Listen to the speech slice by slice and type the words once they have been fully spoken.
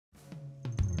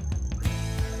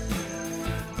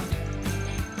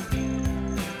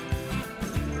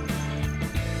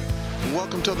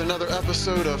welcome to another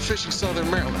episode of Fishing Southern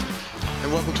Maryland.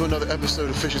 And welcome to another episode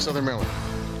of Fishing Southern Maryland.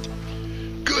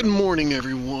 Good morning,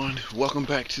 everyone. Welcome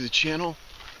back to the channel.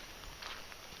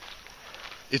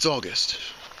 It's August.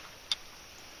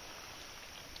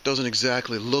 Doesn't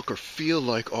exactly look or feel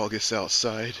like August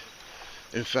outside.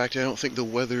 In fact, I don't think the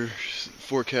weather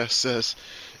forecast says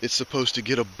it's supposed to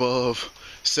get above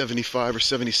 75 or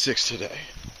 76 today.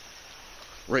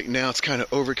 Right now it's kind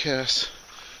of overcast.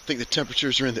 I think the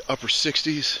temperatures are in the upper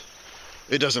 60s.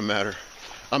 It doesn't matter.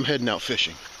 I'm heading out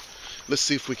fishing. Let's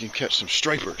see if we can catch some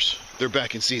stripers. They're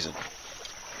back in season.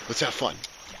 Let's have fun.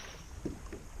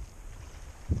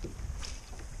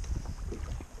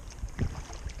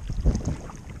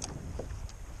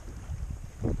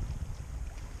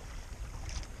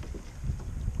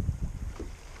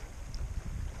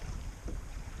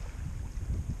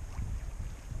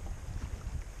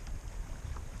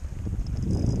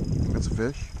 That's a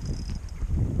fish.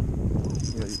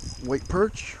 White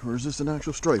perch, or is this an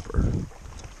actual striper?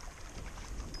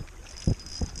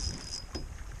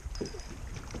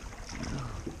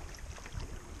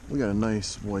 We got a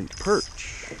nice white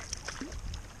perch.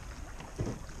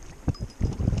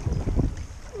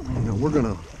 We're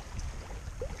gonna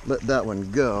let that one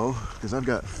go because I've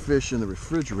got fish in the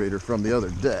refrigerator from the other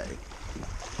day.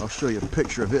 I'll show you a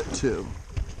picture of it too.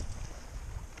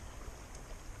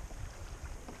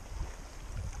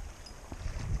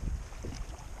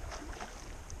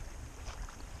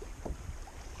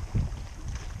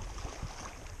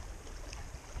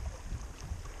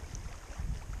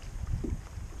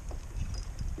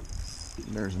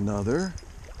 There's another.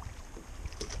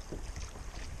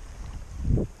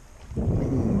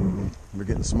 We're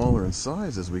getting smaller in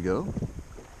size as we go.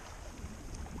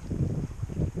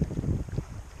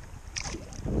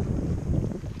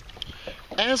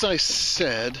 As I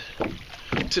said,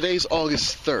 today's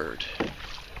August 3rd.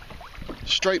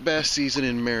 Striped bass season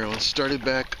in Maryland started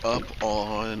back up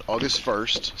on August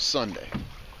 1st, Sunday.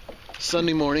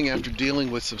 Sunday morning, after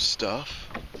dealing with some stuff,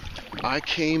 I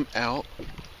came out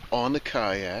on the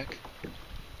kayak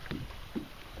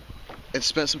and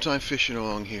spent some time fishing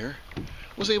along here.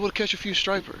 Was able to catch a few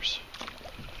stripers.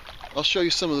 I'll show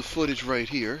you some of the footage right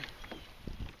here.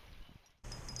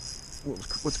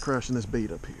 What's crashing this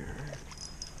bait up here?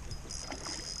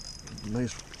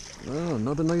 Nice, oh,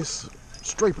 another nice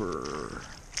striper.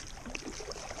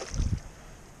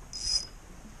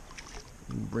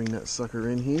 Bring that sucker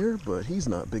in here, but he's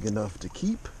not big enough to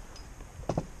keep.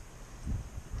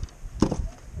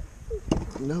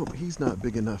 Nope, he's not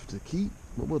big enough to keep.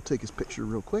 But we'll take his picture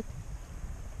real quick.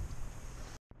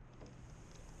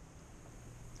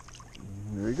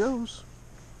 There he goes.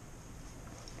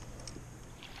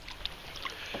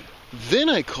 Then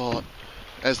I caught,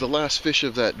 as the last fish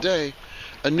of that day,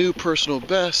 a new personal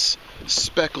best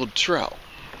speckled trout.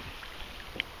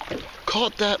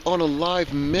 Caught that on a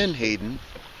live menhaden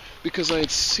because I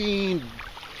had seen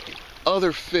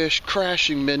other fish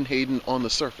crashing menhaden on the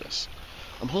surface.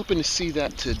 I'm hoping to see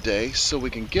that today so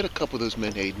we can get a couple of those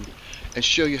menhaden and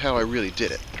show you how I really did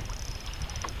it.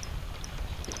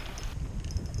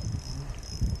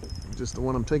 Just the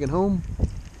one I'm taking home.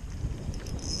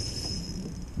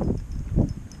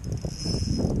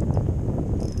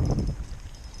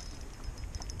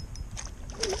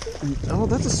 Oh,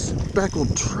 that's a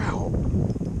speckled trout.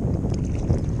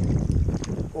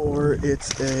 Or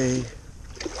it's a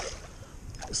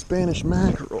Spanish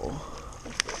mackerel.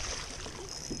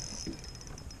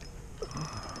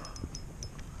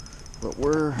 But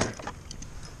we're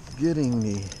getting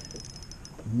the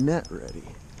net ready.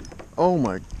 Oh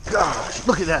my gosh,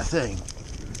 look at that thing.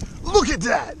 Look at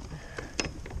that.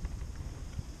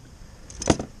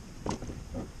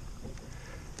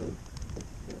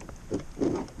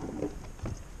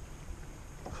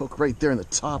 Hook right there in the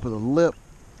top of the lip.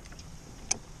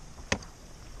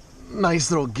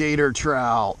 Nice little gator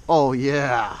trout. Oh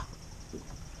yeah.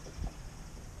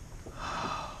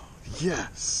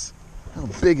 Yes. How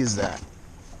big is that?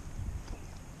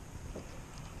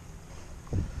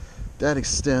 That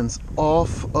extends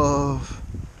off of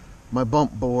my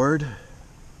bump board.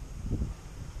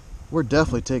 We're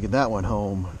definitely taking that one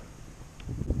home.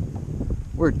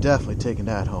 We're definitely taking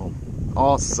that home.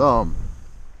 Awesome.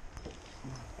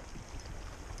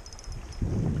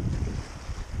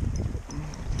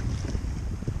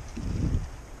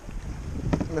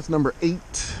 That's number 8.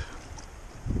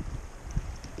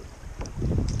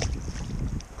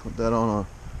 Put that on a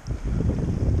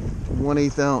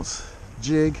 1/8 ounce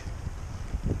jig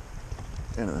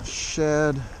and a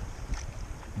shad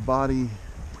body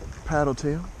paddle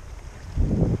tail.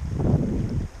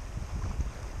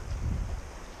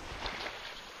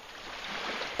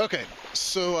 Okay,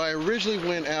 So I originally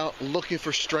went out looking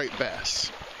for striped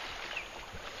bass.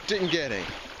 Didn't get any.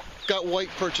 Got white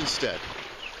perch instead.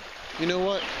 You know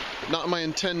what? Not my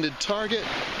intended target,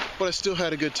 but I still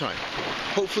had a good time.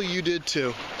 Hopefully you did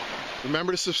too.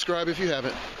 Remember to subscribe if you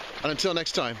haven't. And until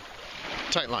next time,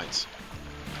 tight lines.